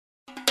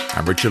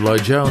I'm Richard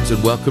Lloyd Jones,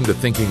 and welcome to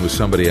Thinking with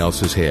Somebody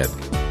Else's Head.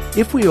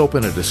 If we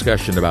open a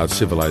discussion about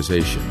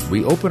civilization,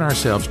 we open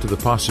ourselves to the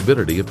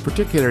possibility of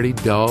particularly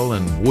dull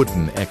and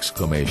wooden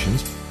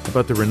exclamations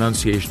about the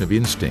renunciation of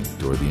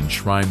instinct or the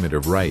enshrinement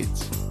of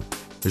rights.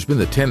 There's been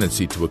the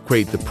tendency to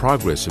equate the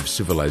progress of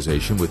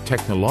civilization with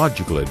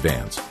technological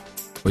advance,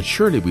 but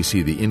surely we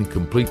see the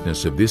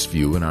incompleteness of this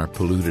view in our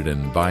polluted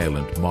and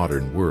violent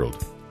modern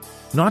world.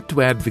 Not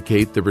to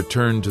advocate the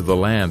return to the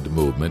land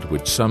movement,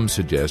 which some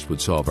suggest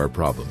would solve our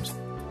problems,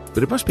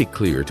 but it must be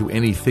clear to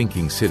any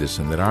thinking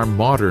citizen that our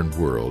modern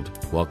world,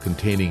 while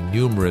containing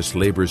numerous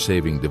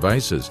labor-saving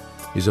devices,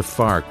 is a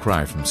far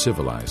cry from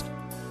civilized.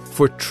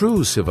 For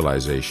true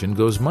civilization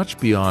goes much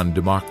beyond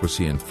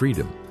democracy and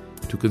freedom,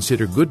 to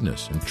consider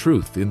goodness and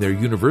truth in their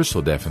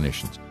universal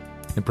definitions,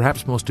 and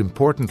perhaps most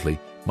importantly,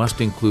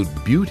 must include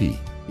beauty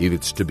if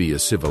it's to be a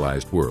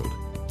civilized world.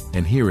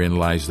 And herein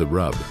lies the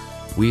rub.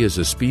 We as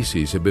a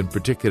species have been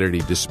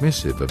particularly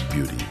dismissive of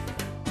beauty.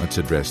 Let's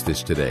address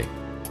this today.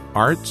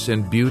 Arts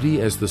and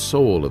beauty as the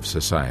soul of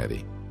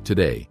society.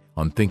 Today,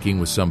 on Thinking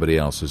with Somebody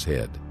Else's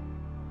Head.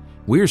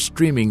 We're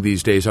streaming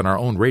these days on our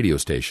own radio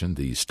station,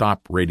 the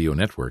Stop Radio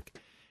Network,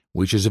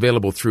 which is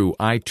available through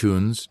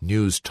iTunes,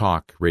 News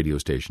Talk radio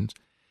stations.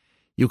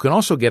 You can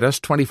also get us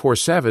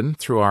 24/7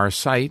 through our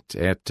site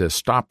at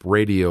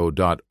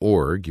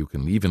stopradio.org. You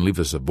can even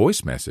leave us a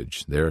voice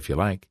message there if you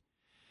like.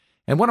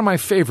 And one of my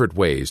favorite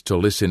ways to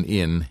listen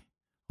in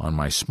on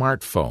my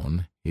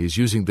smartphone is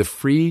using the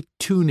free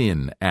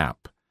TuneIn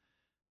app.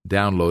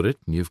 Download it,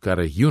 and you've got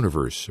a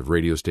universe of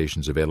radio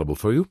stations available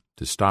for you.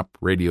 The Stop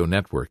Radio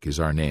Network is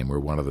our name. We're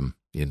one of them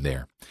in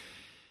there.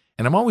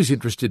 And I'm always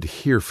interested to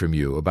hear from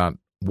you about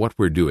what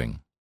we're doing.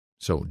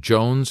 So,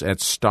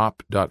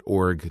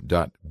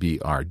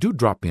 jones@stop.org.br. Do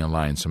drop me a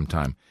line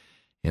sometime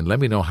and let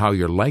me know how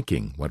you're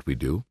liking what we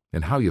do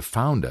and how you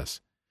found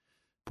us.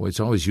 Boy, it's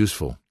always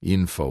useful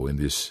info in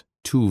this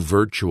too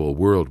virtual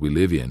world we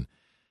live in.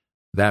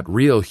 That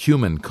real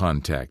human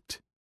contact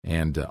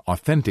and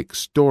authentic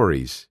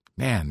stories,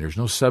 man, there's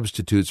no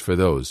substitutes for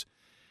those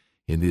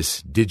in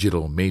this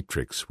digital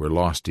matrix we're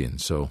lost in,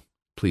 so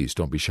please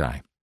don't be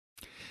shy.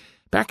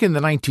 Back in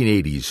the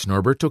 1980s,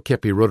 Norberto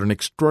Keppe wrote an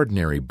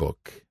extraordinary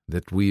book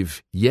that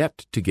we've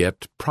yet to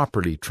get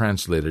properly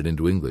translated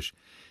into English.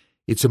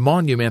 It's a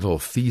monumental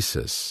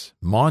thesis,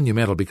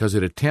 monumental because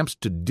it attempts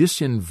to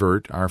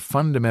disinvert our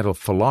fundamental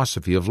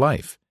philosophy of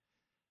life.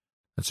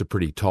 That's a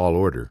pretty tall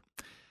order.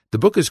 The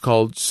book is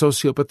called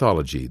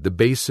Sociopathology, the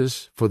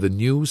Basis for the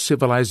New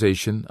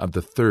Civilization of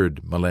the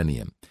Third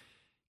Millennium.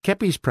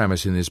 Keppe's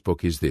premise in this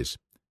book is this: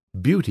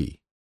 beauty,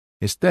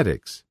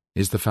 aesthetics,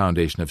 is the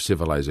foundation of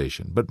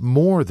civilization, but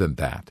more than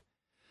that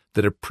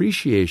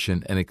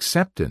appreciation and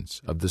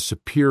acceptance of the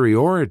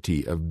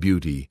superiority of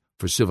beauty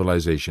for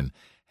civilization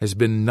has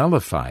been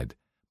nullified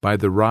by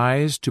the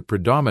rise to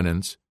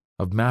predominance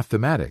of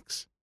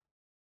mathematics.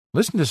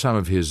 Listen to some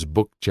of his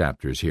book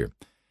chapters here.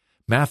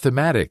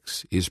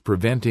 Mathematics is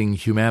preventing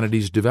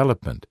humanity's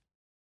development.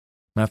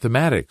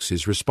 Mathematics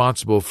is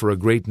responsible for a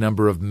great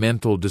number of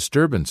mental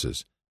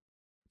disturbances.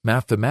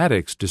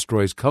 Mathematics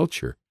destroys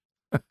culture.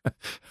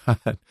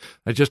 That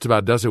just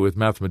about does it with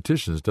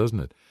mathematicians, doesn't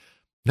it?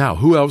 Now,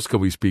 who else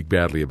can we speak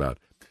badly about?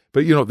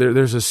 But,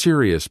 there's a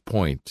serious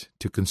point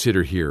to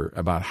consider here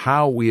about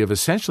how we have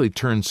essentially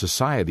turned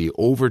society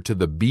over to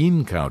the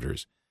bean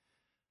counters.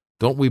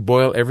 Don't we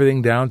boil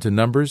everything down to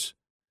numbers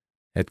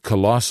at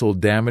colossal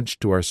damage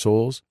to our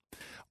souls?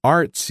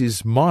 Arts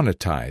is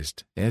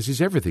monetized, as is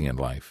everything in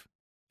life.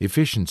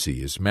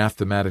 Efficiency is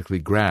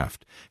mathematically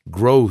graphed.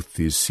 Growth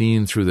is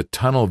seen through the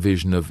tunnel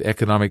vision of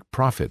economic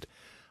profit.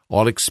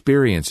 All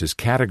experience is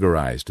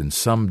categorized and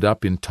summed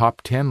up in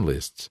top 10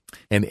 lists,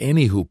 and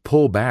any who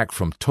pull back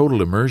from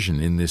total immersion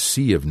in this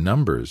sea of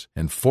numbers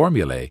and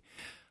formulae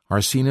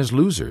are seen as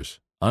losers,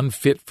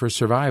 unfit for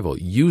survival,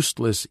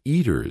 useless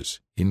eaters,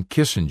 in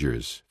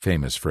Kissinger's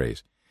famous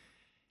phrase.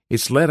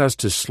 It's led us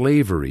to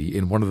slavery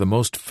in one of the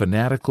most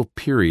fanatical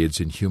periods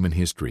in human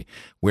history,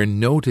 where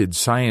noted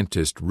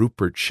scientist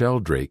Rupert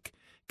Sheldrake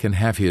can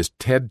have his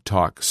TED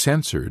Talk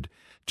censored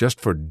just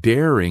for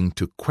daring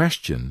to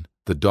question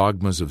the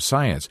dogmas of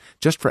science,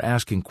 just for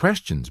asking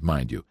questions,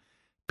 mind you.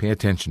 Pay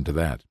attention to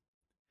that.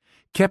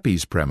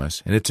 Keppe's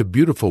premise, and it's a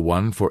beautiful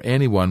one for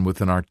anyone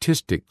with an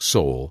artistic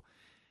soul,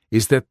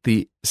 is that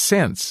the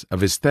sense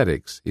of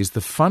aesthetics is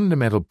the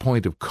fundamental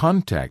point of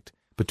contact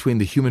between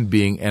the human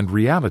being and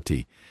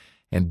reality.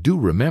 And do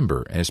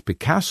remember, as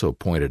Picasso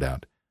pointed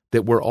out,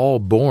 that we're all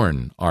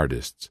born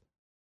artists.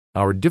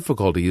 Our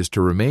difficulty is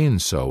to remain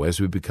so as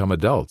we become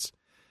adults.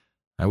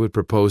 I would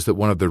propose that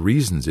one of the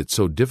reasons it's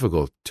so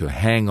difficult to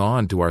hang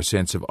on to our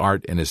sense of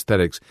art and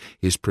aesthetics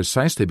is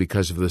precisely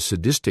because of the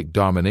sadistic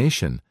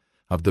domination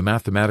of the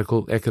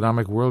mathematical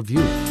economic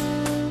worldview.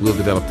 We'll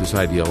develop this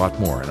idea a lot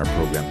more in our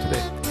program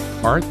today.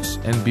 Arts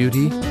and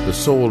beauty, the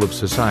soul of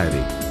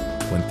society,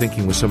 when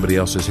Thinking with Somebody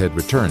Else's Head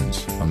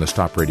returns on the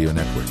Stop Radio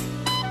Network.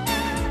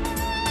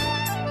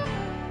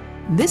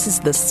 This is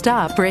the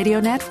Stop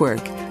Radio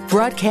Network.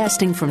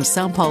 Broadcasting from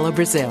São Paulo,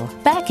 Brazil.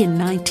 Back in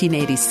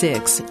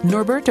 1986,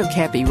 Norberto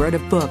Keppe wrote a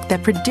book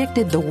that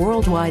predicted the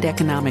worldwide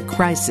economic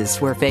crisis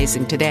we're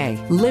facing today.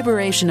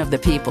 Liberation of the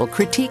People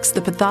critiques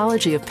the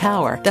pathology of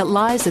power that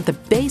lies at the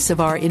base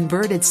of our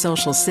inverted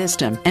social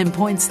system and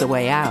points the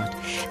way out.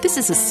 This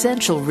is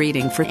essential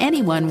reading for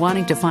anyone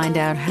wanting to find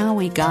out how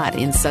we got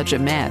in such a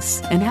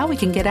mess and how we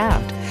can get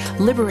out.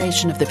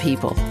 Liberation of the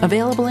People.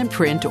 Available in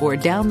print or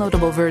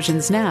downloadable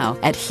versions now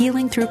at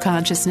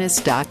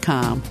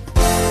healingthroughconsciousness.com.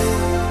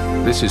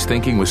 This is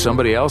Thinking with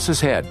Somebody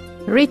Else's Head.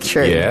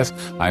 Richard. Yes,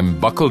 I'm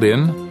buckled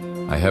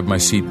in. I have my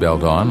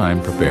seatbelt on.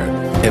 I'm prepared.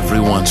 Every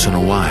once in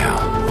a while,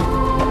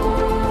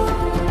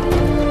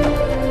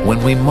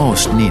 when we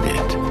most need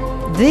it.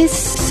 This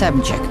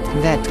subject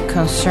that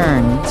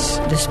concerns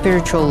the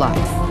spiritual life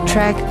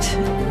attract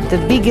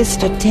the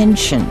biggest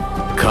attention.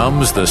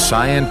 Comes the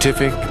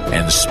scientific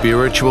and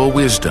spiritual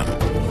wisdom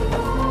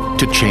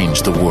to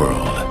change the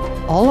world.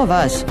 All of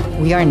us,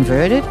 we are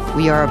inverted,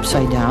 we are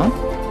upside down.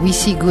 We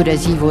see good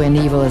as evil and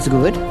evil as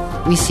good.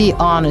 We see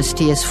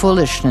honesty as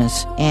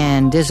foolishness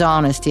and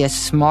dishonesty as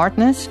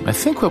smartness. I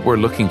think what we're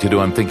looking to do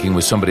on Thinking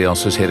with Somebody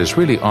Else's Head is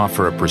really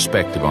offer a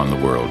perspective on the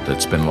world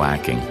that's been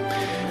lacking.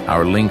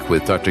 Our link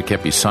with Dr.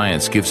 Keppe's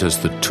science gives us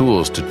the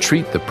tools to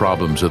treat the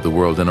problems of the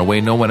world in a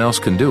way no one else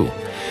can do.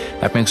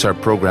 That makes our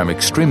program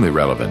extremely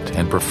relevant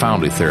and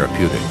profoundly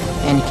therapeutic.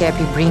 And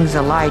Keppe brings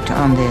a light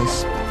on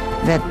this,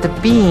 that the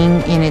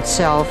being in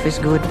itself is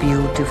good,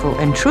 beautiful,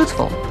 and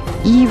truthful.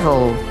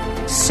 Evil,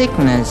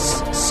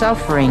 sickness,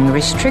 suffering,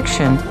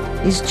 restriction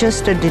is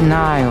just a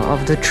denial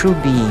of the true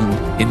being.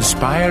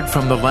 Inspired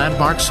from the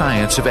landmark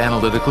science of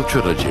Analytical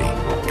Trilogy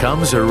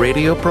comes a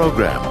radio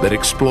program that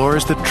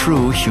explores the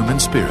true human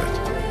spirit,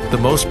 the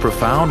most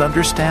profound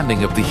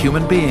understanding of the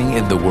human being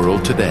in the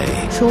world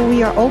today. So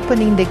we are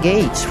opening the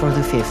gates for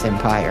the Fifth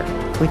Empire,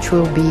 which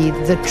will be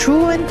the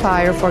true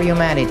empire for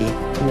humanity.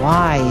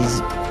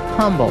 Wise,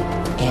 humble,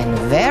 and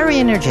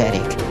very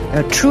energetic,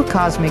 a true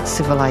cosmic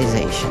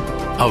civilization.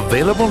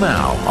 Available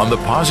now on the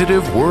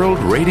Positive World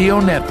Radio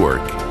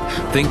Network.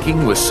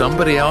 Thinking with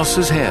Somebody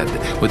Else's Head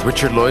with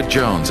Richard Lloyd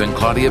Jones and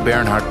Claudia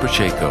Bernhardt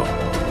Pacheco.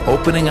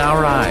 Opening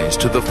our eyes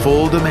to the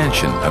full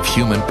dimension of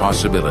human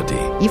possibility.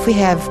 If we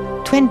have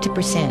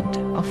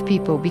 20% of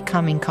people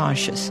becoming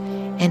conscious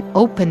and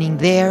opening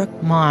their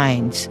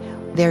minds,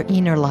 their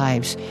inner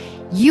lives,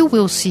 you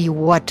will see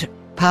what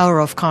power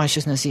of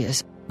consciousness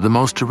is. The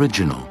most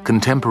original,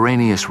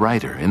 contemporaneous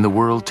writer in the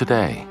world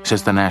today,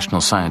 says the National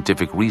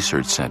Scientific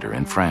Research Center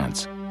in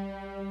France.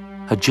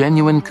 A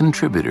genuine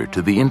contributor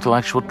to the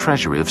intellectual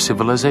treasury of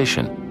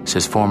civilization,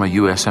 says former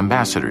U.S.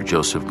 Ambassador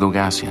Joseph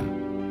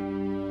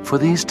Gaugassian. For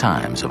these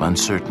times of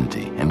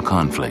uncertainty and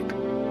conflict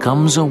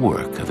comes a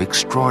work of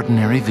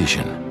extraordinary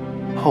vision,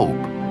 hope,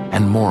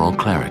 and moral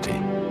clarity.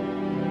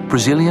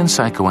 Brazilian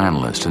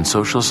psychoanalyst and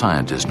social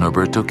scientist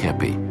Norberto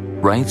Keppe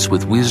writes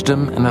with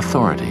wisdom and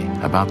authority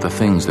about the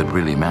things that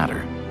really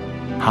matter.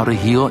 How to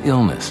heal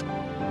illness,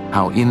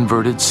 how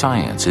inverted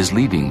science is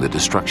leading the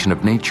destruction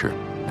of nature,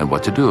 and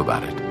what to do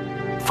about it.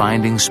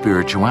 Finding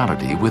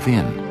spirituality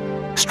within,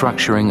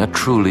 structuring a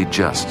truly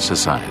just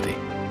society.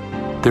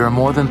 There are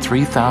more than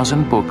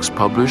 3,000 books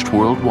published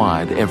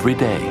worldwide every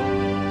day.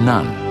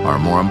 None are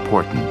more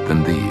important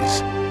than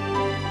these.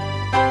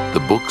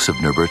 The books of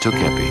Norberto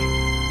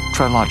Keppe,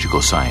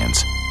 Trilogical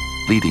Science,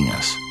 leading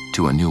us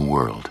to a new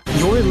world.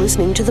 You're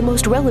listening to the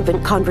most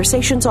relevant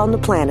conversations on the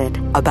planet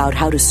about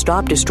how to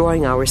stop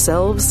destroying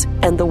ourselves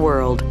and the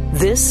world.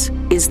 This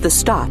is the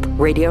Stop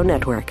Radio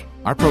Network.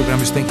 Our program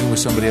is Thinking with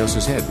Somebody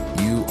Else's Head.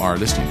 You are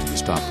listening to the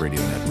Stop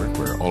Radio Network,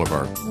 where all of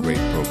our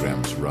great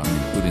programs run,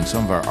 including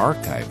some of our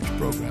archived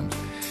programs.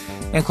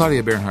 And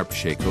Claudia Bernhardt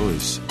Pacheco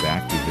is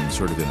back. We've been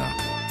sort of in a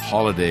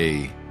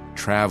holiday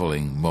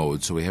traveling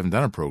mode, so we haven't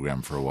done a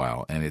program for a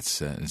while. And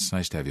it's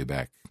nice to have you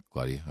back,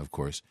 Claudia, of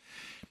course.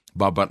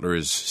 Bob Butler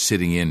is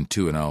sitting in,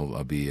 too, and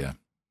I'll be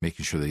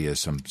making sure that he has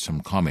some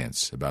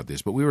comments about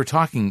this. But we were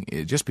talking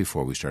just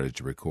before we started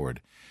to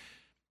record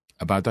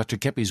about Dr.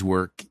 Keppe's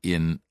work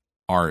in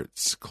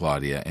arts,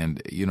 Claudia.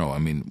 And,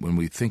 when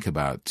we think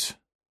about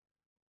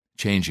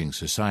changing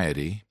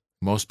society,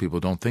 most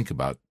people don't think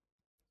about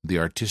the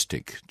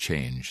artistic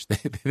change. They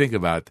think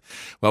about,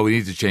 we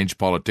need to change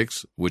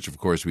politics, which, of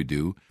course, we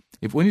do.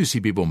 When you see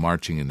people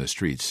marching in the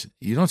streets,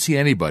 you don't see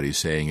anybody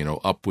saying,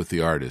 up with the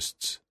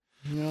artists.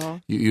 No.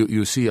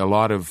 You see a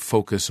lot of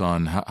focus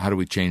on how do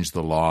we change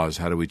the laws,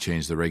 how do we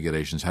change the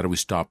regulations, how do we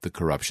stop the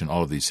corruption.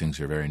 All of these things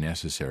are very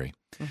necessary.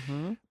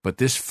 Mm-hmm. But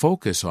this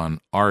focus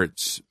on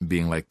arts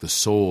being like the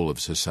soul of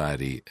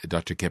society,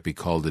 Dr. Keppe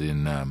called it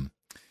in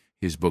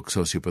his book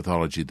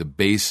Sociopathology, the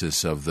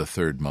basis of the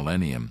third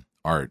millennium,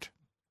 art.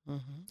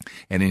 Mm-hmm.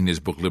 And in his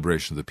book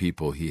Liberation of the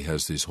People, he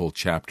has this whole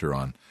chapter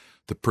on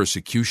the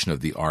persecution of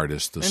the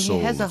artist, the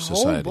soul of society. And he has a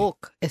whole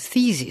book, a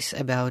thesis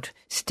about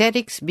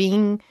aesthetics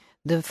being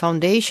the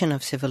foundation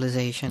of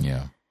civilization.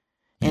 Yeah.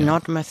 And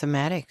not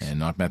mathematics.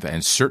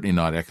 And certainly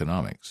not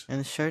economics.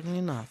 And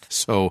certainly not.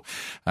 So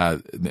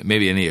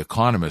maybe any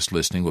economist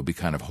listening will be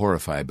kind of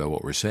horrified by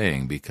what we're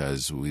saying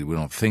because we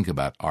don't think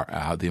about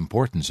how the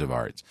importance of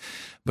arts.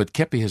 But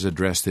Kepi has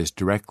addressed this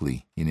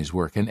directly in his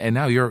work. And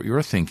now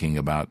you're thinking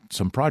about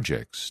some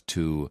projects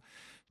to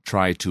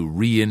try to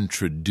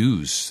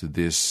reintroduce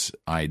this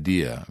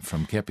idea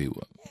from Kepi.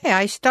 Yeah,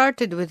 I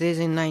started with this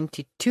in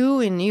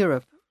 92 in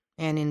Europe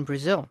and in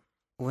Brazil,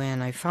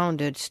 when I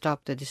founded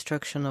Stop the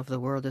Destruction of the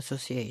World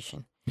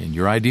Association. And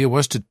your idea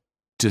was to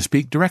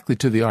speak directly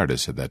to the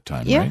artists at that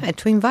time, yeah, right? and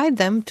to invite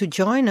them to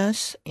join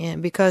us,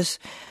 because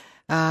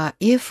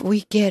if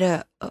we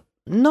get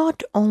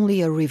not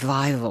only a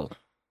revival,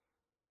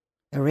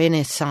 a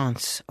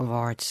renaissance of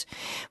arts,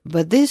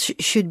 but this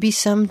should be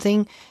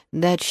something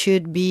that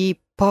should be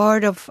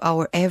part of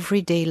our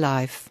everyday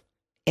life,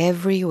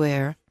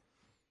 everywhere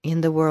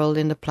in the world,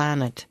 in the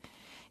planet.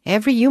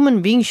 Every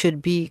human being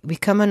should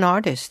become an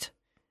artist.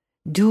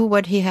 Do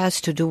what he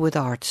has to do with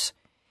arts.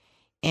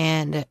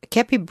 And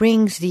Kepi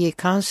brings the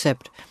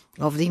concept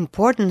of the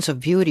importance of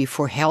beauty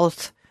for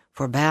health,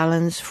 for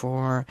balance,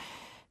 for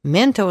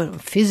mental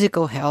and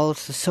physical health,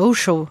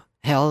 social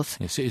health.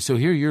 So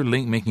here you're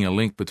making a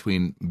link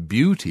between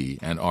beauty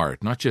and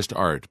art, not just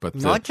art, but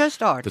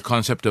the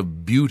concept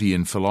of beauty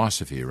in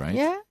philosophy, right?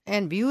 Yeah,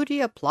 and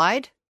beauty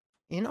applied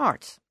in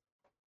arts.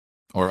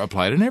 Or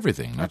applied in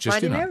everything, not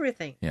just in art.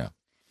 Everything. Yeah.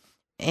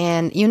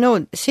 And,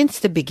 since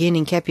the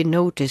beginning, Kepi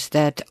noticed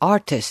that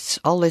artists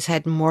always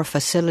had more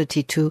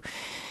facility to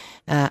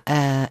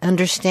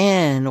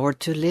understand or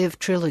to live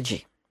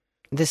trilogy,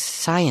 this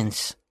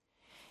science.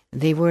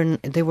 They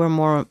were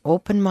more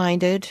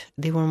open-minded,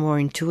 they were more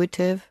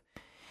intuitive,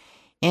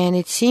 and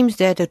it seems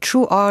that a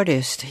true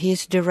artist, he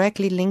is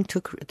directly linked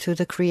to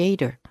the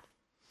creator.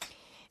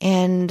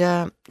 And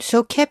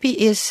so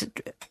Kepi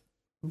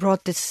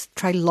brought this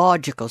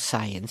trilogical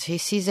science. He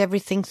sees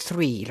everything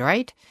three,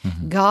 right?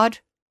 Mm-hmm. God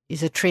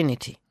is a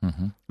trinity.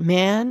 Mm-hmm.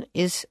 Man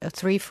is a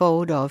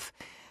threefold of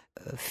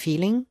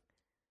feeling,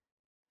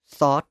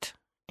 thought,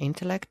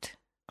 intellect,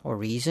 or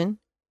reason,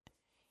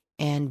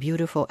 and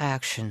beautiful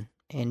action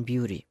and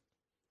beauty.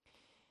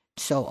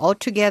 So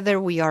altogether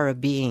we are a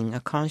being,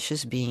 a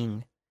conscious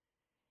being,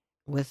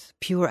 with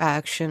pure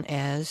action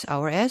as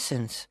our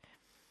essence.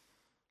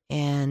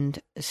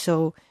 And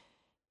so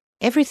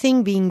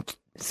everything being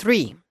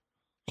three,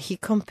 he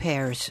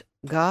compares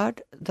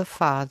God the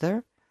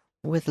Father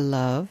with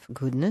love,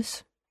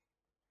 goodness,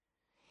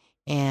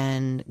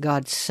 and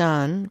God's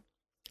Son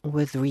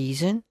with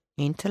reason,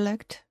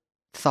 intellect,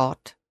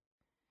 thought,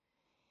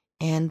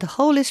 and the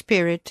Holy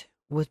Spirit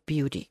with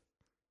beauty.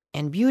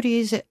 And beauty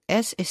is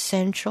as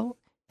essential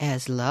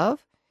as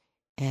love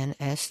and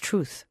as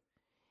truth.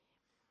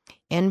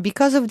 And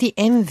because of the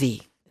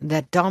envy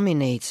that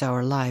dominates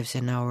our lives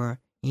and our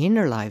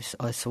inner lives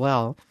as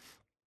well,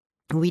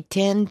 we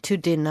tend to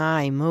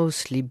deny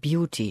mostly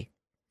beauty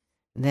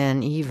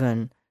than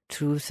even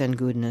truth and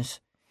goodness,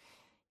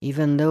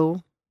 even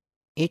though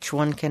each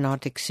one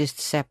cannot exist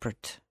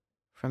separate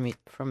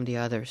from the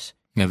others.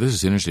 Now, this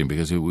is interesting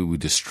because we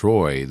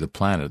destroy the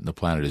planet, and the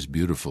planet is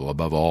beautiful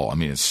above all. I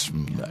mean, it's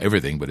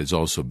everything, but it's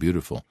also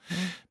beautiful.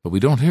 Mm-hmm. But we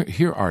don't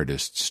hear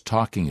artists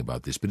talking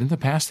about this. But in the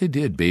past, they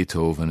did.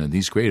 Beethoven and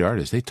these great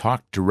artists, they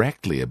talked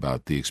directly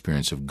about the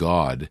experience of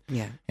God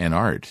and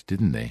art,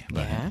 didn't they?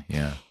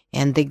 Yeah.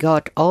 And they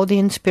got all the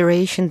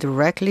inspiration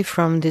directly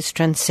from this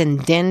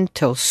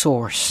transcendental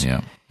source.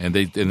 Yeah, and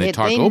they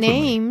talk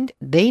openly.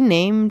 They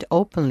named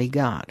openly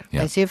God,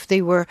 as if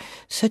they were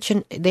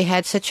they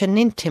had such an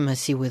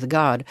intimacy with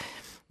God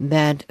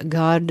that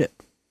God,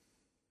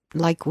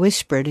 like,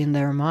 whispered in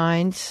their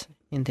minds,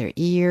 in their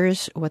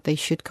ears, what they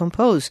should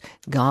compose.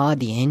 God,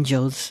 the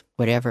angels,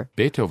 whatever.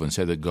 Beethoven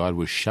said that God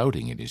was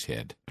shouting in his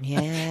head.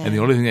 Yeah, and the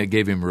only thing that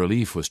gave him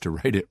relief was to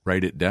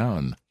write it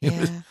down.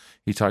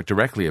 He talked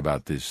directly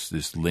about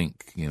this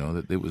link,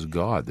 that it was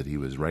God that he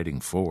was writing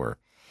for.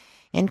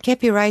 And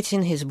Kepi writes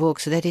in his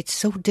books that it's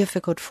so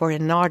difficult for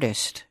an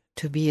artist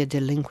to be a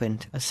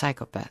delinquent, a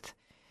psychopath.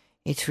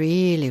 It's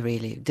really,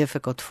 really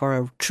difficult for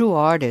a true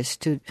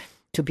artist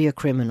to be a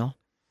criminal.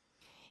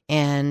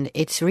 And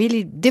it's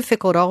really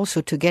difficult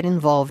also to get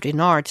involved in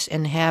arts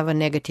and have a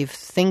negative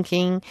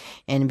thinking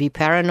and be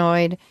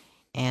paranoid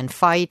and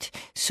fight.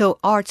 So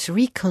arts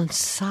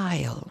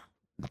reconcile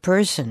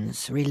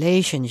persons,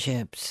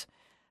 relationships.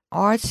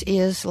 Arts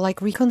is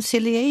like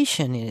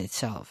reconciliation in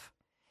itself.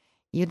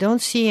 You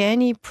don't see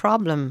any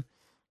problem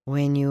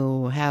when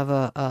you have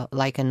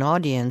an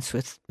audience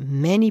with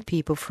many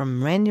people from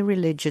many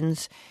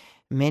religions,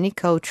 many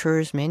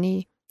cultures,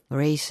 many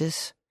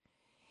races,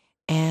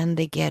 and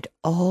they get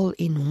all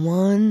in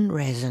one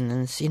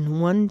resonance, in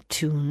one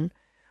tune,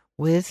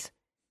 with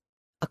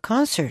a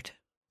concert,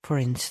 for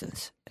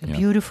instance.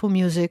 Beautiful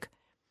music,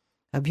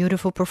 a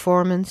beautiful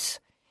performance.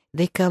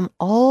 They come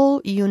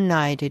all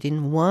united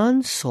in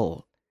one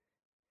soul.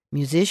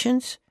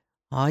 Musicians,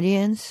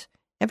 audience,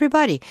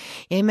 everybody.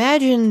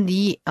 Imagine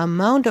the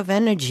amount of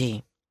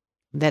energy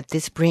that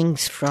this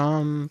brings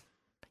from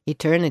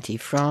eternity,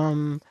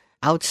 from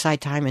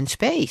outside time and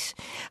space.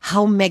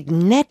 How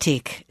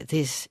magnetic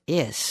this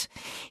is.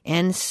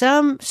 And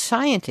some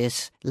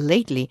scientists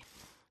lately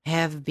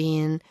have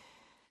been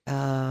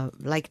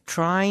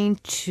trying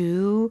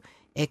to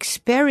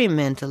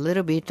experiment a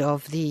little bit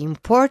of the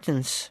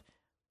importance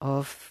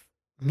of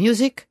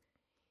music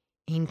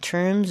in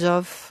terms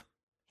of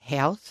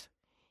health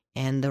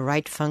and the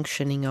right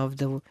functioning of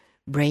the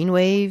brain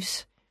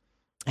waves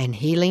and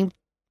healing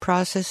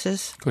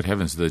processes. Good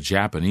heavens, the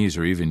Japanese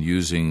are even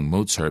using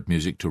Mozart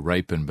music to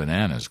ripen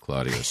bananas,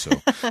 Claudia. So,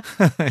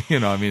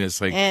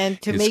 it's like...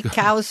 And to make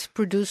cows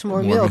produce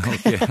more milk.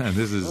 Yeah,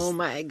 this is... Oh,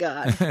 my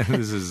God.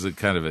 This is a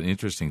kind of an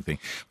interesting thing.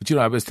 But,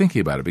 I was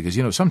thinking about it because,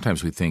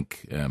 sometimes we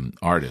think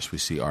we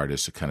see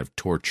artists as kind of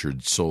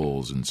tortured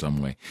souls in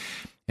some way.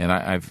 And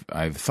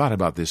I've thought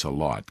about this a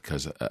lot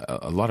because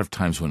a lot of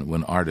times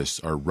when artists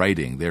are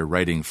writing, they're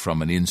writing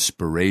from an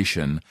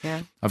inspiration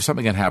of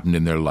something that happened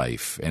in their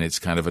life, and it's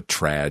kind of a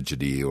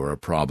tragedy or a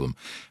problem.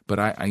 But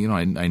I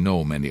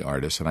know many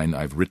artists, and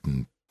I've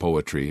written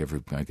poetry.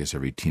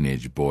 Every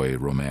teenage boy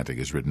romantic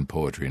has written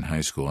poetry in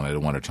high school, and I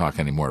don't want to talk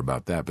any more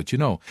about that. But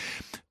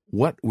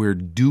what we're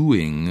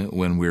doing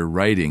when we're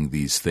writing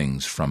these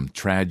things from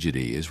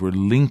tragedy is we're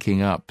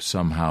linking up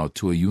somehow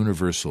to a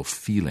universal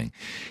feeling.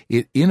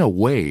 In a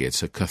way,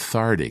 it's a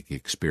cathartic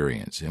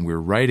experience, and we're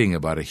writing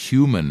about a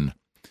human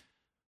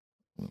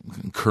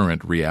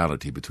current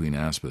reality between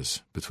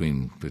aspas,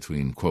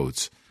 between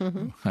quotes.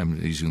 Mm-hmm. I'm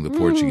using the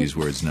Portuguese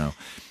words now.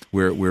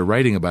 We're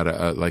writing about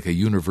a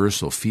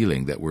universal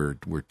feeling that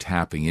we're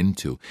tapping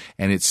into,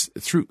 and it's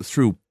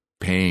through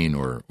pain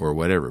or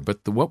whatever.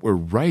 But what we're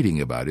writing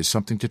about is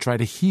something to try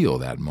to heal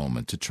that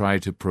moment, to try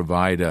to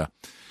provide a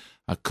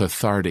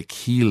cathartic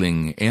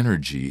healing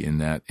energy in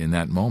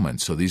that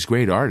moment. So these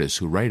great artists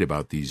who write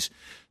about these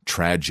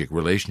tragic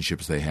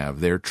relationships they have,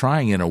 they're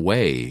trying in a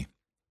way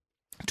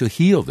to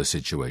heal the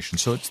situation.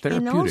 So it's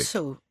therapeutic. And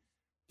also,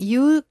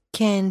 you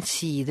can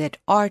see that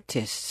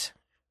artists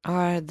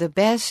are the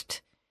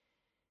best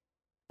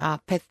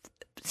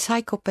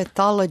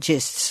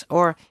psychopathologists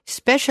or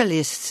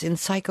specialists in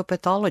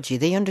psychopathology.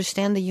 They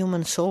understand the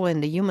human soul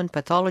and the human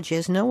pathology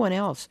as no one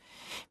else.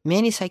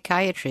 Many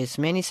psychiatrists,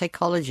 many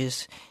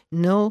psychologists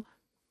know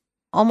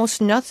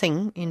almost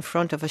nothing in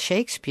front of a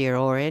Shakespeare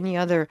or any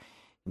other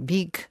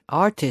big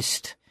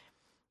artist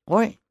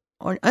or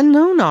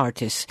unknown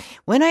artist.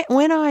 When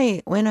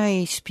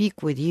I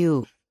speak with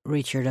you,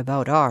 Richard,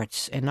 about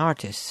arts and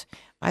artists,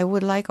 I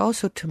would like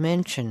also to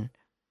mention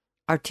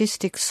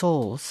artistic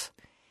souls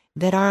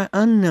that are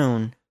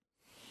unknown.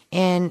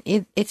 And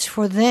it's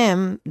for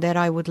them that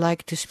I would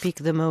like to speak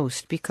the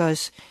most,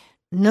 because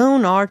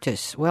known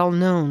artists,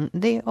 well-known,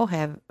 they all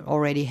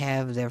already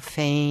have their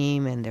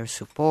fame and their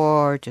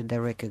support and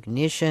their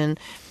recognition.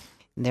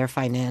 Their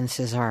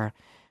finances are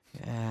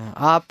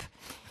up.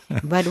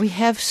 But we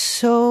have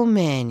so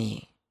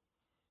many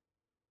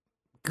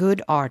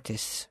good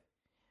artists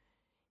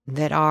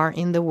that are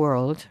in the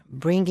world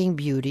bringing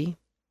beauty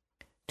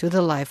to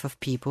the life of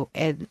people,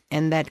 and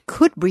that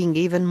could bring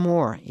even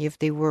more if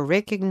they were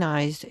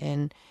recognized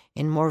and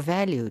more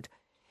valued.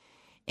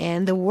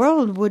 And the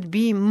world would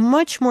be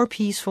much more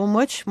peaceful,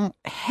 much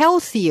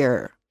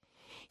healthier,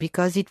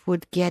 because it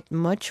would get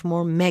much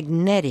more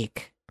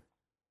magnetic.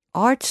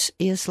 Arts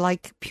is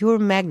like pure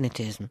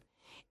magnetism,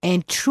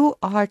 and true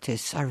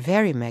artists are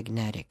very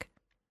magnetic.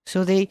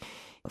 So they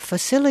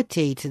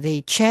facilitate,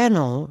 they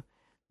channel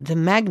the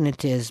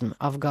magnetism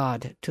of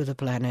God to the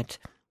planet.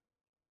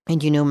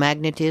 And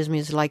magnetism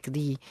is like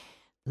the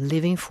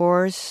living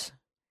force,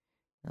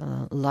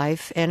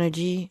 life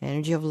energy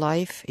of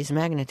life is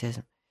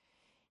magnetism.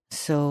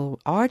 So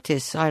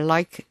artists are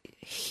like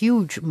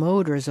huge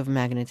motors of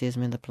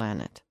magnetism in the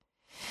planet.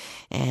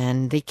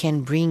 And they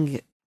can bring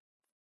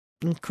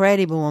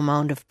incredible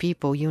amount of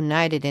people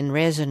united and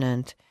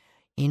resonant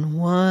in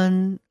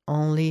one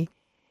only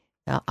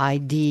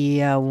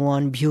idea,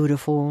 one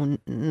beautiful,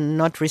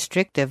 not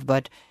restrictive,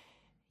 but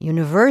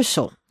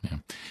universal. Yeah.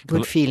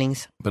 Good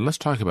feelings. But let's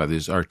talk about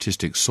these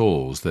artistic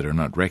souls that are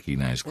not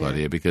recognized,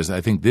 Claudia, because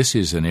I think this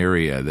is an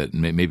area that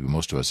maybe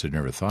most of us had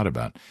never thought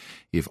about.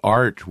 If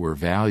art were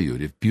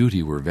valued, if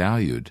beauty were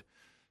valued,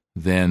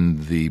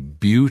 then the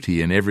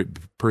beauty in every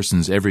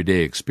person's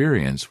everyday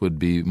experience would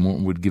be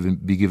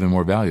given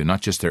more value,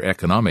 not just their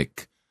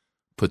economic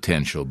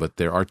potential, but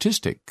their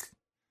artistic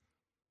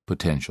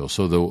potential.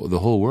 So the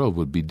whole world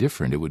would be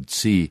different. It would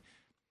see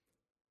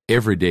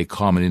everyday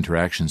common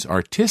interactions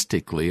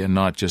artistically and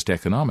not just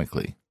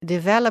economically.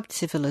 Developed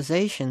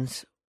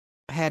civilizations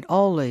had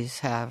always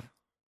have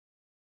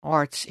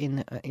arts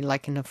in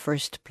the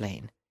first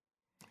plane.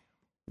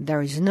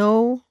 There is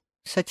no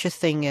such a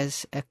thing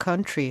as a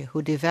country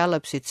who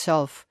develops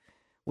itself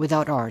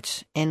without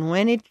arts. And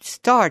when it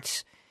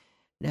starts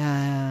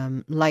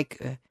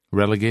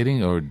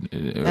relegating or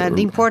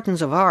the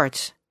importance of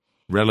arts.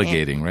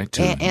 Relegating, right?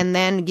 And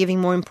then giving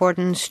more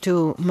importance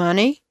to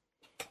money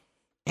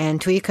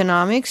and to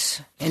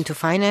economics and to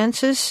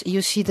finances,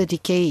 you see the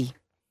decay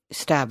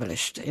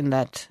established in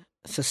that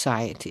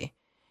society.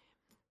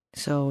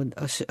 So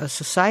a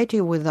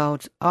society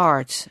without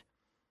arts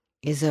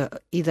is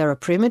either a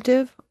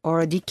primitive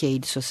or a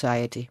decayed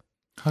society.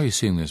 How are you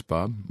seeing this,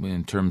 Bob,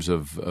 in terms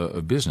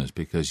of business?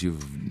 Because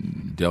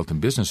you've dealt in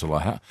business a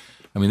lot.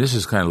 I mean, this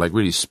is kind of like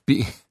really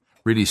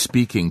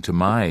speaking to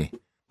my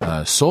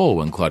soul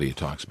when Claudia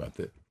talks about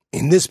this.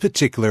 In this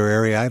particular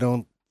area, I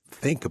don't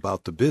think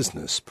about the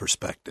business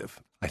perspective.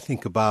 I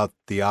think about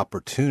the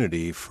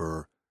opportunity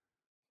for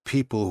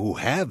people who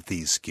have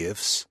these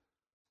gifts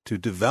to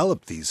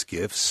develop these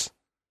gifts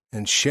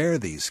and share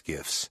these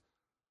gifts.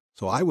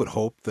 So I would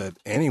hope that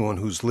anyone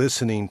who's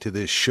listening to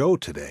this show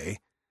today,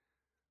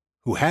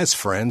 who has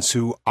friends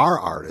who are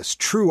artists,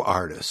 true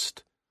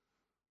artists,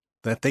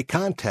 that they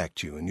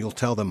contact you and you'll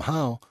tell them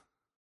how.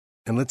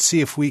 And let's see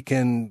if we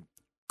can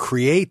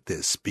create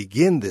this,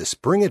 begin this,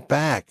 bring it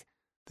back.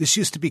 This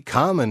used to be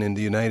common in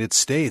the United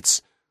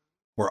States,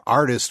 where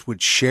artists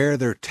would share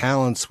their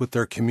talents with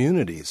their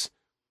communities,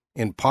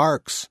 in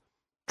parks,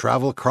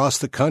 travel across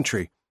the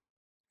country.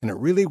 And it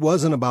really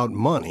wasn't about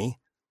money.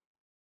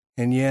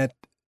 And yet,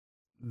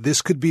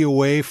 this could be a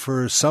way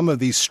for some of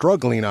these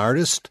struggling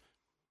artists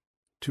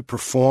to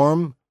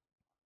perform,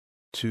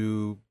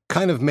 to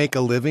kind of make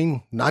a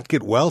living, not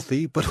get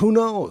wealthy, but who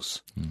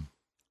knows?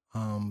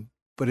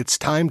 But it's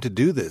time to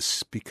do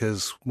this,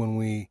 because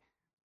when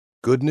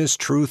goodness,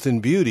 truth,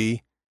 and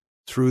beauty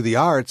through the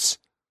arts,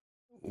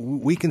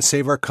 we can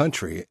save our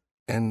country.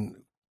 And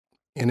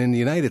in the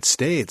United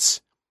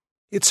States,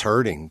 it's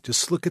hurting.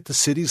 Just look at the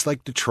cities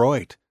like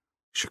Detroit,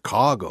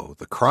 Chicago,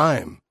 the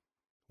crime.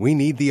 We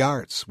need the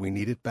arts. We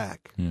need it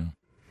back. Yeah.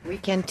 We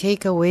can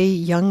take away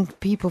young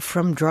people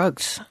from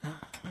drugs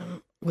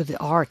with the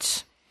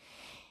arts.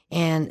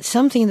 And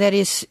something that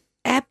is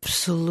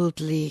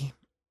absolutely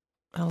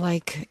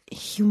like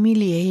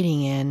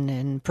humiliating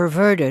and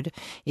perverted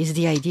is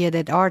the idea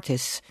that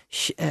artists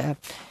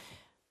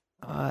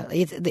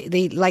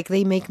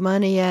they make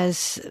money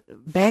as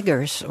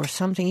beggars or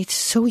something. It's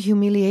so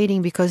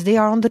humiliating because they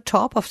are on the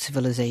top of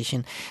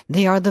civilization.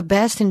 They are the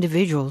best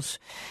individuals.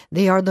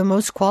 They are the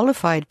most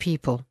qualified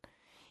people.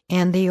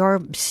 And they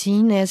are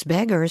seen as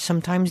beggars.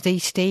 Sometimes they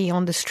stay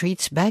on the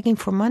streets begging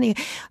for money.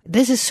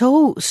 This is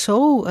so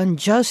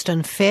unjust,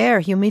 unfair,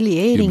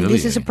 humiliating.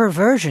 This is a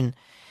perversion.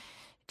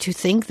 To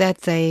think that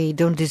they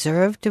don't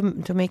deserve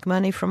to make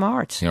money from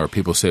arts. Yeah, or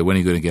people say, when are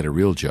you going to get a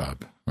real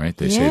job? Right?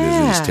 They say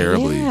there's this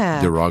terribly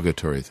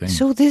derogatory thing.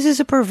 So this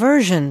is a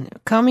perversion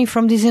coming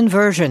from this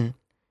inversion,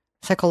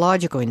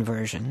 psychological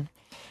inversion.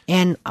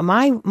 And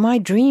my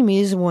dream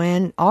is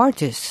when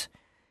artists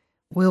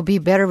will be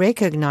better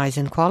recognized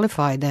and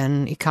qualified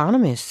than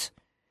economists,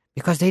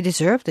 because they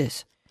deserve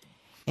this.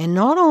 And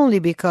not only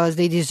because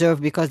they deserve,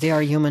 because they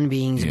are human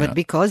beings, but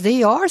because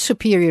they are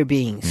superior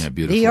beings. Yeah,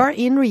 beautiful. They are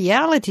in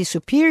reality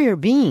superior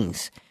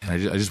beings. And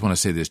I just want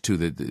to say this too,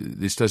 that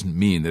this doesn't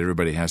mean that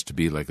everybody has to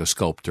be like a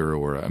sculptor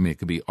it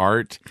could be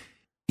art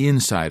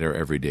inside our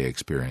everyday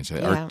experience,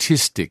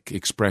 artistic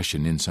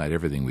expression inside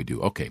everything we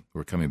do. Okay,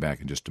 we're coming back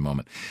in just a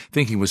moment.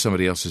 Thinking with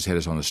Somebody Else's Head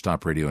is on the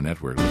Stop Radio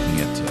Network, looking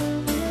at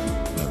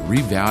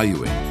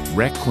revaluing,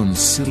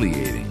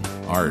 reconciliating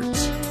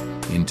arts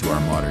into our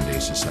modern-day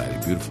society.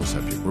 Beautiful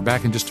subject. We're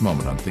back in just a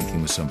moment on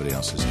Thinking with Somebody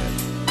Else's Head.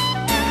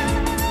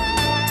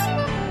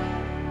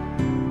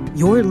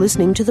 You're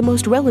listening to the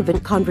most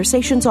relevant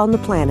conversations on the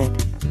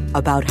planet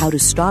about how to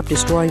stop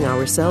destroying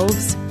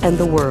ourselves and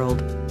the world.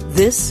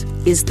 This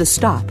is the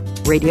Stop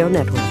Radio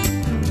Network.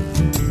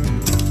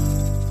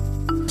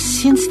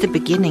 Since the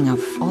beginning of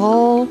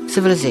all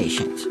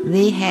civilizations,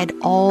 they had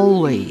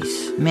always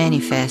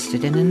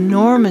manifested an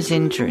enormous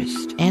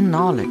interest and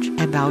knowledge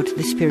about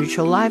the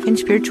spiritual life and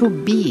spiritual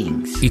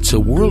beings. It's a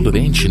world of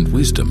ancient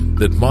wisdom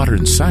that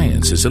modern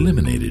science has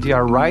eliminated. The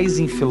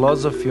arising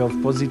philosophy of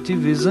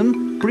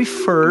positivism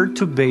preferred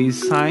to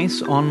base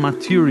science on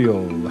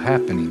material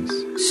happenings.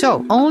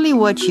 So, only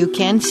what you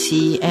can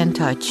see and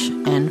touch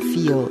and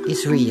feel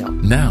is real.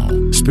 Now,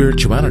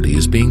 spirituality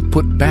is being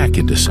put back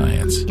into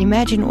science.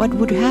 Imagine what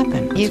would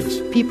happen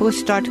if people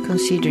start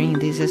considering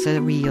this as a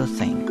real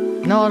thing.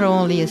 Not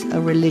only as a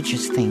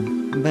religious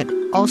thing, but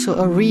also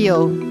a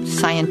real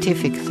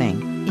scientific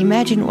thing.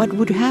 Imagine what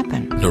would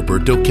happen.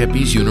 Norberto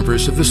Keppe's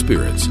Universe of the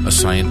Spirits, a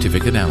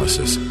scientific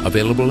analysis,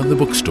 available in the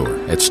bookstore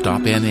at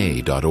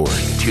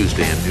stopna.org.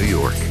 Tuesday in New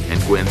York,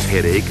 and Gwen's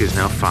headache is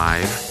now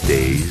 5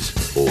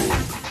 days old.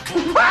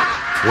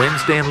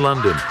 Wednesday in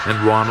London, and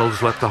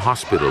Ronald's left the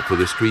hospital for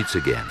the streets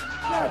again.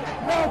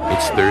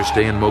 It's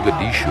Thursday in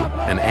Mogadishu,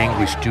 and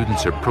angry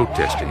students are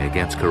protesting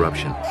against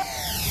corruption.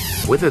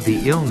 Whether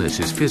the illness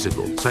is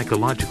physical,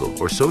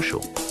 psychological, or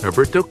social,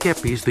 Norberto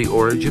Keppe's The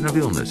Origin of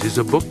Illness is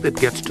a book that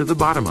gets to the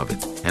bottom of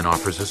it and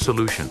offers a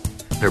solution.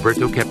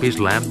 Norberto Keppe's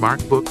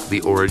landmark book, The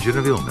Origin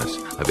of Illness,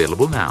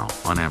 available now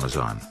on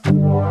Amazon.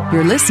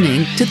 You're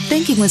listening to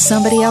Thinking with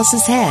Somebody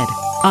Else's Head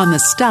on the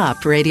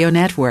Stop Radio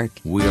Network.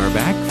 We are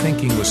back.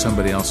 Thinking with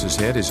Somebody Else's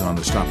Head is on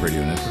the Stop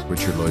Radio Network.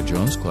 Richard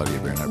Lloyd-Jones, Claudia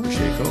Bernhardt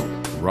Pacheco,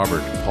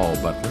 Robert Paul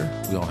Butler.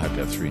 We all have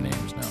to have 3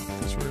 names now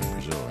because we're in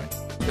Brazil, right?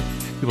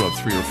 People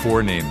have 3 or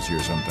 4 names here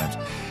sometimes.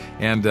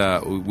 And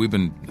we've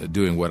been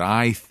doing what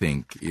I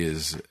think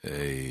is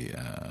a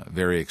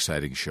very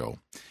exciting show.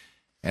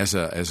 as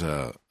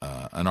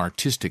an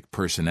artistic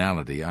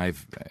personality,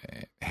 I've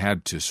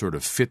had to sort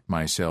of fit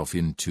myself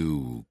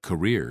into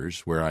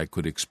careers where I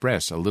could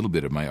express a little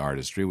bit of my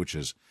artistry, which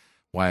is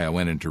why I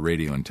went into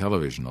radio and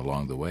television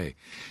along the way.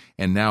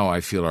 And now I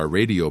feel our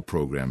radio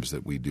programs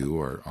that we do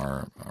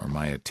are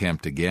my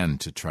attempt again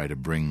to try to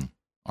bring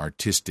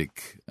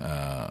artistic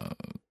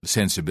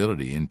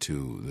sensibility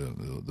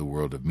into the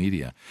world of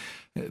media.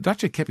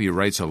 Dr. Kepi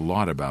writes a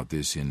lot about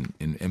this in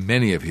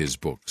many of his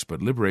books,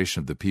 but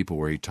Liberation of the People,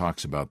 where he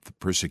talks about the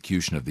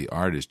persecution of the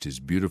artist, is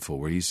beautiful,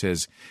 where he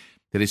says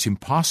that it's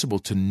impossible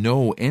to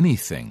know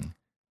anything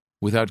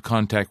without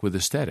contact with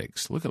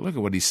aesthetics. Look at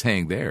what he's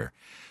saying there,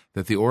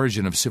 that the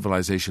origin of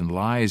civilization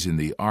lies in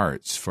the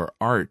arts, for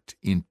art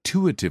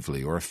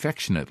intuitively or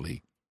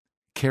affectionately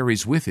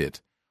carries with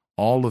it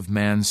all of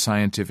man's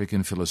scientific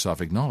and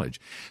philosophic knowledge.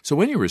 So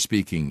when you were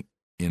speaking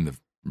in the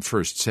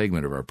second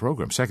segment of our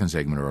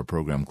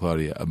program,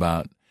 Claudia,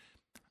 about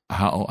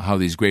how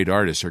these great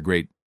artists are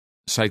great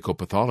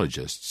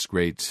psychopathologists,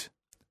 great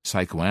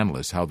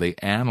psychoanalysts, how they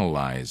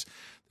analyze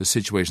the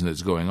situation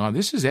that's going on,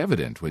 this is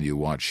evident when you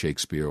watch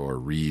Shakespeare or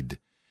read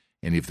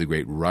any of the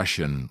great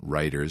Russian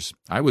writers.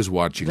 I was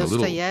watching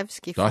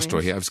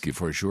Dostoevsky,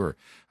 for sure.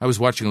 I was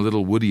watching a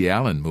little Woody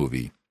Allen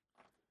movie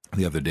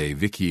the other day,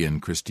 Vicky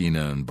and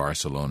Christina in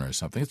Barcelona or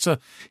something.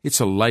 It's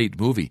a light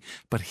movie,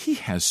 but he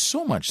has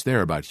so much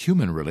there about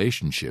human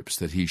relationships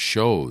that he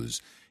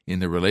shows in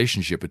the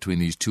relationship between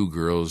these two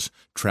girls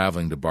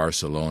traveling to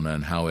Barcelona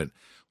and how it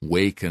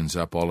wakens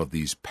up all of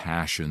these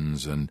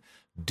passions and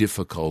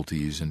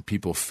difficulties and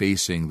people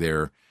facing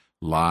their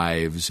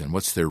lives and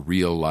what's their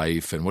real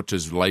life and what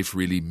does life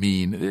really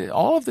mean.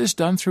 All of this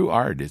done through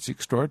art. It's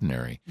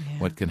extraordinary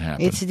what can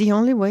happen. It's the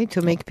only way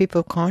to make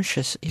people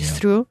conscious is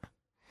through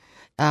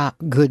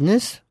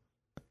goodness,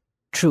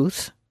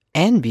 truth,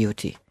 and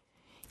beauty.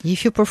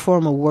 If you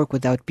perform a work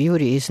without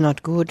beauty, it's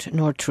not good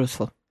nor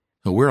truthful.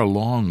 We're a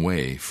long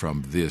way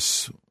from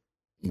this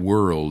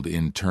world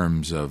in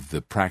terms of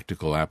the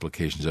practical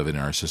applications of it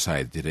in our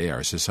society today.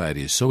 Our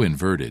society is so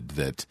inverted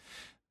that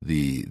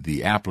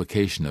the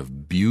application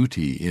of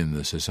beauty in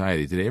the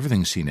society today,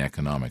 everything's seen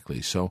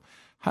economically. So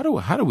what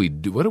do we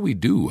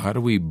do? How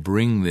do we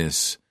bring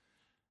this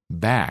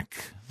back?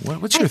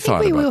 What's your thought about that?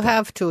 I think we will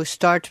have to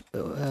start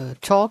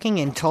talking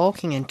and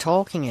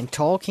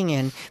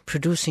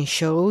producing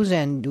shows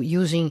and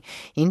using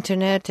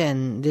internet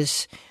and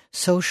this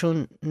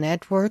social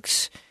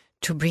networks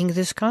to bring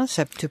this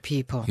concept to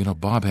people. You know,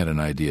 Bob had an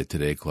idea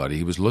today, Claudia.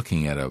 He was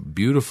looking at a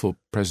beautiful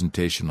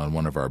presentation on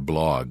one of our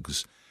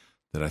blogs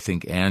that I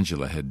think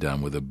Angela had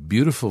done with a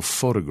beautiful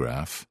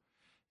photograph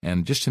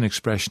and just an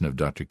expression of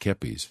Dr.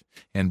 Kepi's.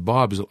 And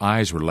Bob's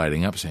eyes were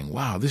lighting up saying,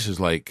 wow, this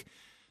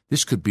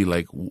could be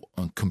like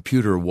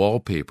computer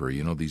wallpaper,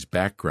 you know, these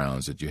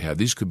backgrounds that you have.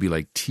 These could be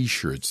like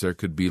T-shirts. There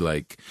could be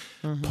like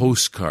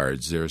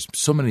postcards. There's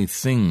so many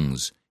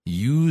things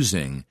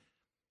using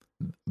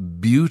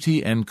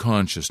beauty and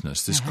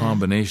consciousness, this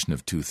combination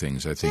of two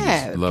things, I think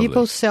is lovely.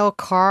 People sell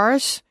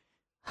cars,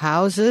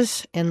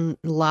 houses, and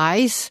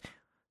lies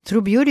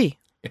through beauty.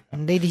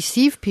 And they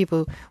deceive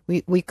people.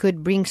 We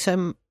could bring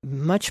some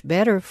much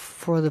better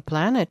for the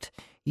planet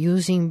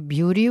using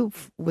beauty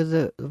with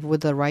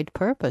the right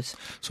purpose.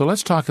 So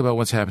let's talk about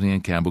what's happening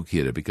in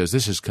Kambukida, because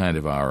this is kind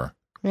of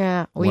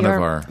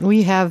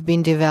we have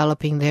been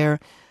developing there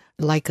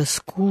like a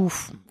school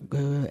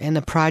and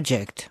a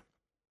project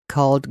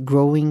called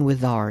Growing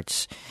with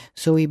Arts.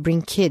 So we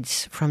bring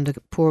kids from the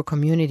poor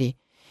community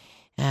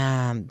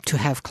to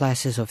have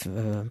classes of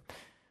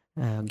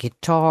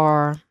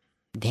guitar,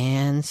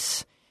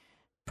 dance,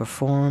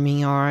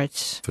 performing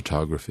arts,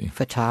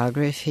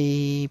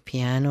 photography,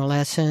 piano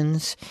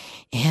lessons,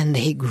 and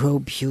they grow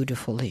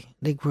beautifully.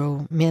 They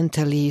grow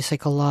mentally,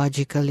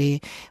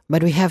 psychologically,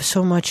 but we have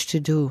so much to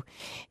do.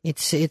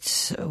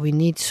 We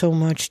need so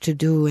much to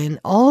do, and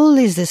all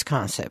is this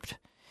concept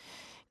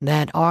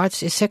that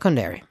arts is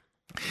secondary.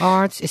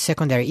 Arts is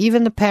secondary.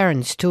 Even the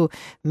parents, to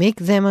make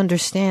them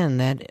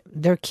understand that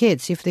their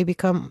kids, if they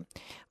become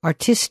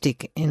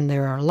artistic in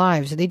their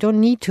lives, they don't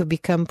need to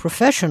become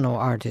professional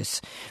artists,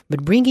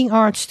 but bringing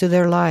arts to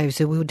their lives,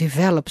 they will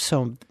develop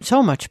so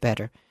much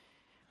better.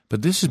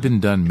 But this has been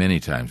done many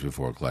times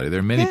before, Claudia. There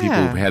are many people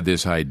who've had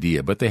this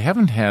idea, but they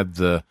haven't had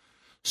the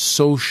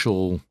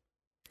social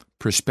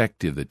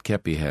perspective that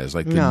Kepi has,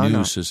 like the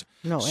news is.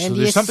 No, so and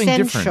the there's something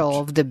essential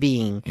different of the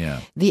being,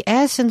 Yeah. the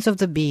essence of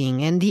the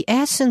being, and the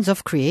essence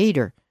of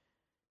creator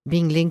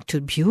being linked to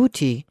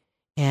beauty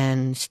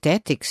and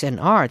aesthetics and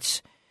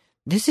arts.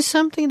 This is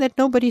something that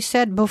nobody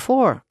said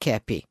before,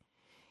 Kepi.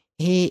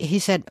 He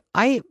said,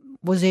 I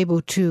was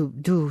able to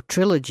do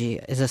trilogy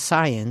as a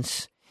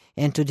science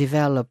and to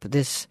develop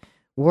this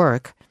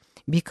work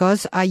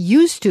because I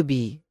used to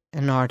be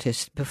an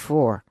artist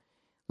before.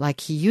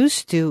 Like he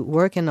used to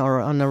work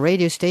on a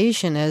radio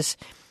station as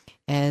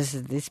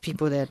these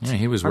people that... Yeah,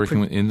 he was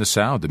working in the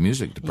sound, the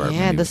music department.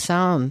 Yeah, the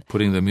sound.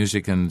 Putting the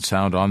music and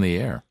sound on the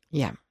air.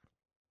 Yeah.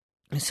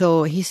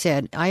 So he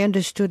said, I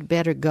understood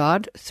better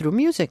God through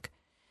music.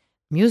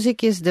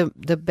 Music is the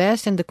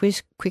best and the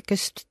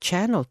quickest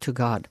channel to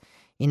God,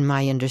 in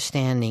my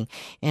understanding.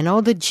 And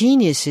all the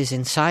geniuses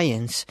in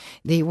science,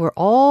 they were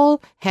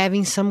all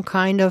having some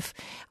kind of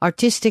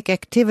artistic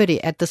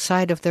activity at the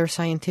side of their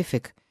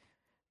scientific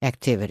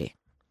activity.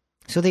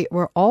 So they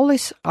were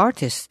always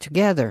artists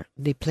together.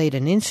 They played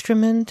an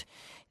instrument.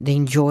 They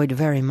enjoyed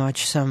very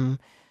much some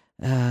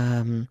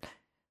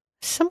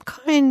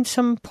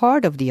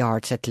part of the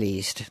arts, at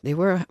least. They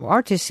were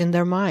artists in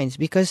their minds,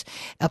 because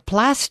a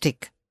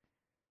plastic,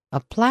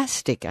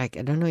 I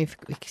don't know if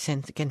we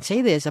can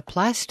say this, a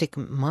plastic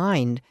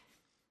mind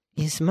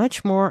is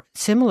much more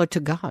similar to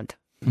God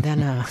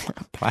than a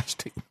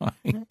plastic mind.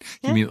 Yeah.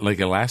 You mean like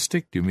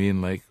elastic? Do you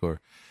mean like, or?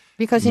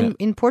 Because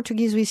in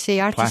Portuguese we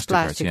say artes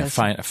Plastic plásticas.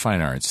 arts, yeah,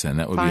 fine arts, then.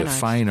 That would be a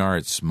fine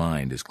arts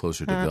mind is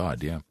closer to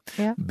God, yeah.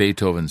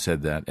 Beethoven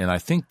said that. And I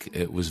think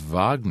it was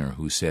Wagner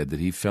who said that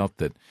he felt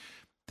that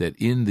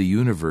in the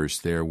universe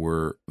there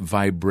were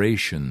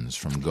vibrations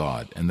from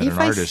God, and that an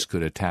artist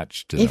could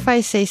attach to them. If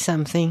I say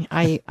something,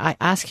 I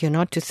ask you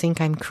not to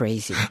think I'm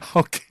crazy.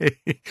 Okay.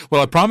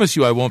 Well, I promise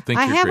you I won't think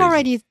you're crazy. I have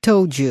already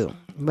told you,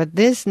 but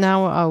this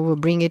now I will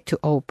bring it to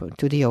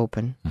the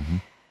open. Mm-hmm.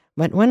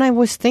 But when I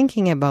was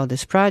thinking about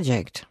this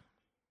project,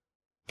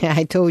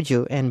 I told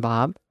you and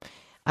Bob,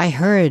 I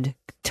heard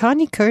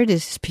Tony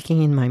Curtis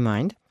speaking in my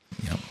mind.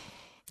 Yep.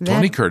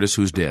 Tony Curtis,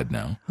 who's dead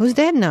now.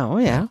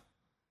 Yeah.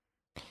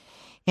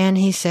 And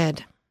he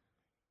said,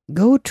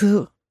 go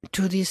to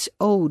these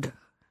old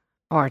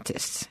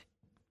artists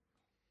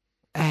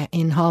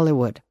in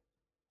Hollywood.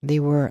 They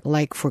were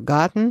like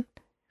forgotten,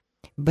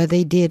 but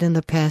they did in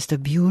the past a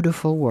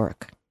beautiful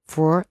work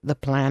for the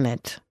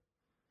planet.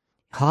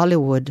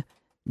 Hollywood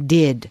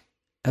did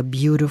a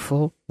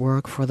beautiful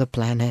work for the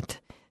planet.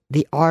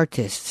 The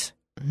artists,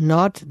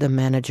 not the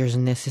managers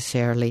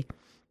necessarily,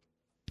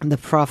 the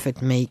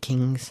profit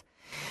makings,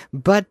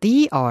 but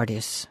the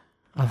artists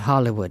of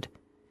Hollywood.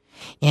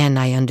 And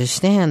I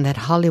understand that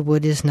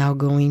Hollywood is now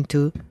going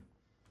to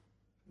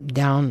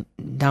down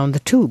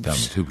the tubes. Down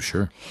the tubes,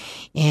 sure.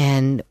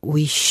 And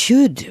we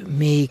should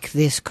make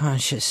this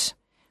conscious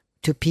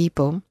to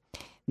people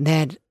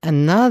that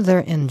another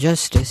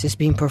injustice is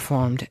being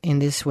performed in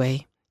this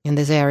way, in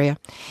this area.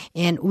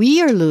 And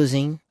we are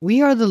losing.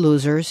 We are the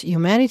losers.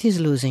 Humanity is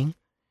losing.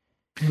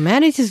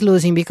 Humanity is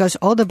losing because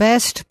all the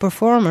best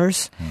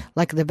performers,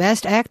 like the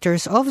best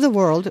actors of the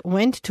world,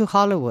 went to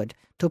Hollywood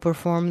to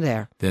perform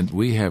there. Then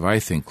we have, I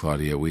think,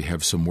 Claudia, we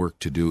have some work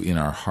to do in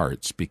our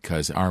hearts,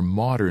 because our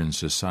modern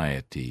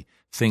society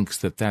thinks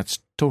that that's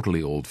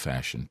totally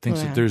old-fashioned,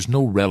 thinks that there's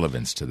no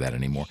relevance to that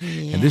anymore.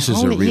 Yeah, and this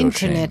is a real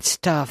shame. Internet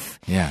stuff.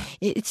 Yeah.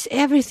 It's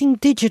everything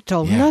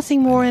digital,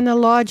 nothing more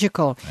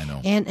analogical. I know.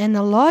 And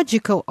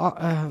analogical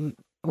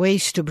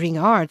ways to bring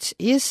arts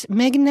is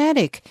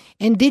magnetic,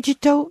 and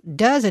digital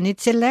doesn't.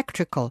 It's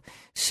electrical.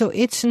 So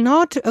it's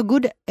not a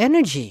good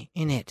energy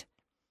in it.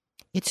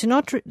 It's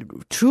not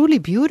truly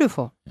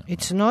beautiful.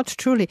 It's not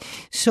truly.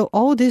 So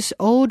all this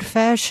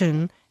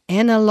old-fashioned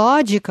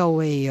analogical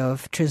way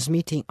of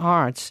transmitting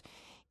arts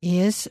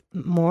is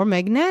more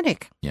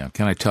magnetic. Yeah.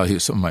 Can I tell you,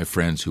 some of my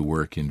friends who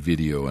work in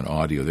video and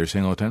audio, they're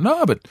saying all the time,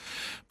 no,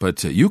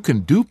 but you can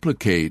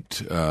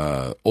duplicate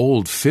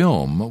old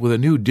film with a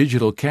new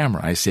digital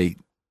camera. I say,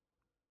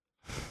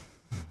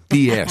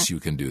 BS, you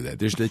can do that.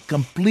 There's a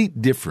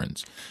complete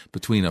difference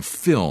between a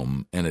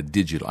film and a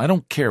digital. I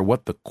don't care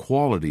what the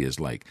quality is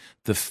like.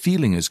 The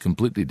feeling is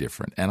completely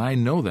different. And I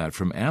know that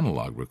from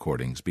analog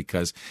recordings,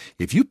 because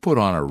if you put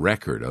on a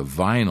record, a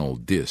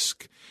vinyl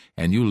disc,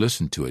 and you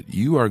listen to it,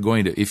 you are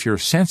going to, if you're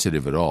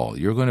sensitive at all,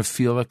 you're going to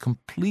feel a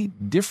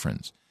complete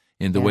difference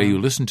in the way you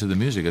listen to the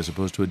music as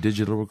opposed to a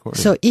digital recording.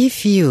 So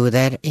if you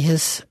that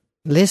is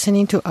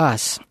listening to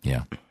us,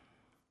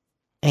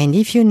 and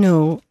if you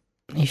know,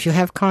 if you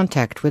have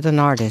contact with an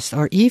artist,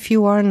 or if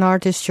you are an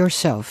artist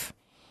yourself,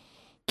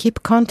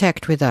 keep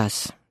contact with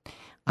us.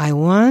 I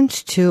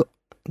want to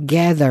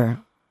gather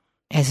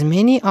as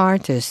many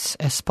artists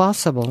as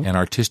possible. And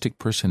artistic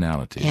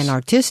personalities.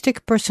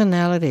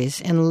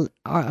 And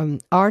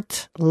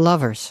art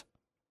lovers.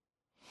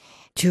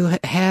 To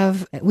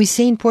have, we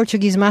say in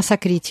Portuguese, massa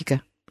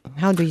crítica.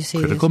 How do you say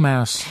critical this?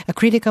 Mass. A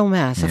critical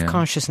mass of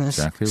consciousness.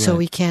 Exactly right. So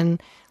we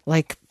can,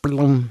 like,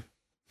 bloom.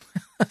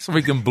 So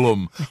we can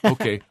bloom.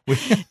 Okay.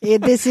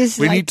 This is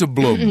we need to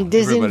bloom.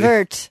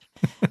 Disinvert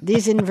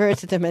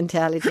the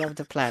mentality of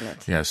the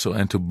planet. Yeah, so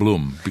and to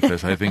bloom,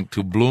 because I think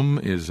to bloom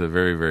is a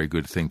very, very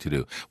good thing to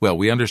do. Well,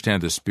 we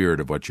understand the spirit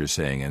of what you're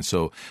saying. And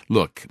so,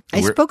 look.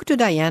 I spoke to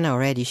Diana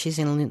already. She's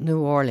in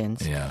New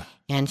Orleans. Yeah.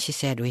 And she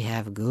said, we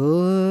have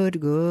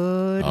good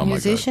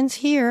musicians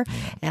here.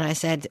 Yeah. And I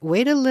said,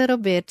 wait a little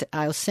bit.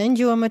 I'll send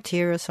you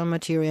some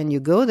material, and you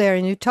go there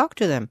and you talk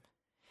to them.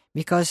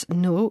 Because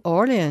New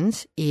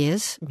Orleans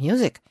is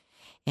music.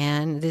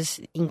 And this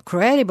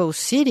incredible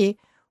city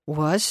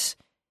was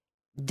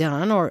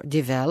done or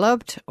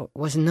developed, or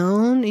was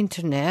known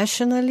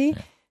internationally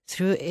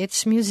through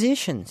its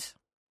musicians.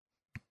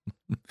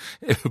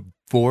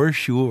 For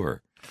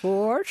sure.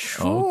 For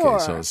sure.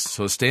 Okay,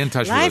 so stay in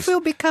touch with us. Life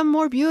will become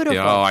more beautiful.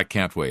 Yeah, I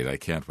can't wait.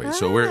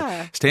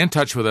 So stay in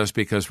touch with us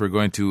because we're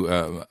going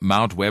to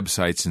mount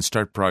websites and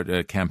start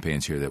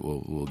campaigns here that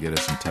will get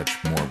us in touch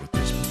more with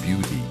this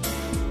beauty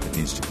that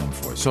needs to come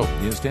forth. So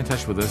stay in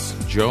touch with us.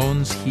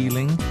 Jones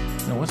Healing.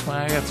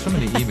 I got so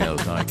many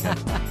emails now I can't.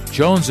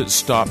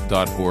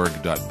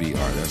 Jones@stop.org.br.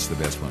 That's the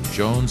best one.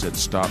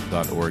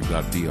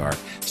 Jones@stop.org.br.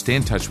 Stay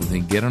in touch with me.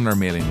 Get on our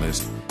mailing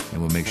list,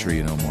 and we'll make sure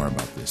you know more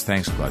about this.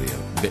 Thanks, Claudia.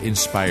 The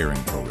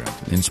inspiring program.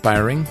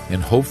 Inspiring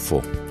and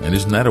hopeful. And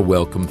isn't that a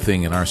welcome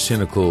thing in our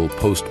cynical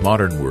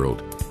postmodern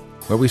world,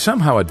 where we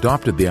somehow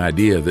adopted the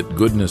idea that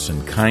goodness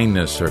and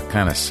kindness are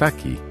kind of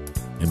sucky,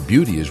 and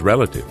beauty is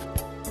relative?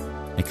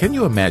 And can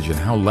you imagine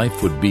how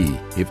life would be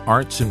if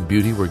arts and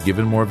beauty were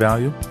given more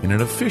value? In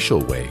an official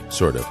way,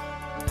 sort of,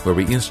 where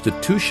we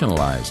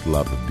institutionalized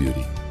love of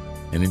beauty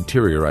and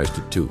interiorized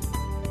it too.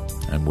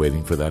 I'm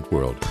waiting for that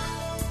world.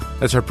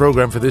 That's our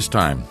program for this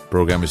time.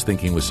 Program is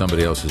Thinking with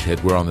Somebody Else's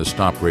Head. We're on the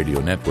Stop Radio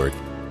Network,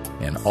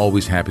 and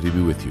always happy to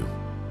be with you.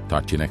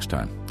 Talk to you next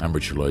time. I'm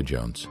Richard Lloyd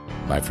Jones.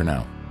 Bye for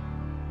now.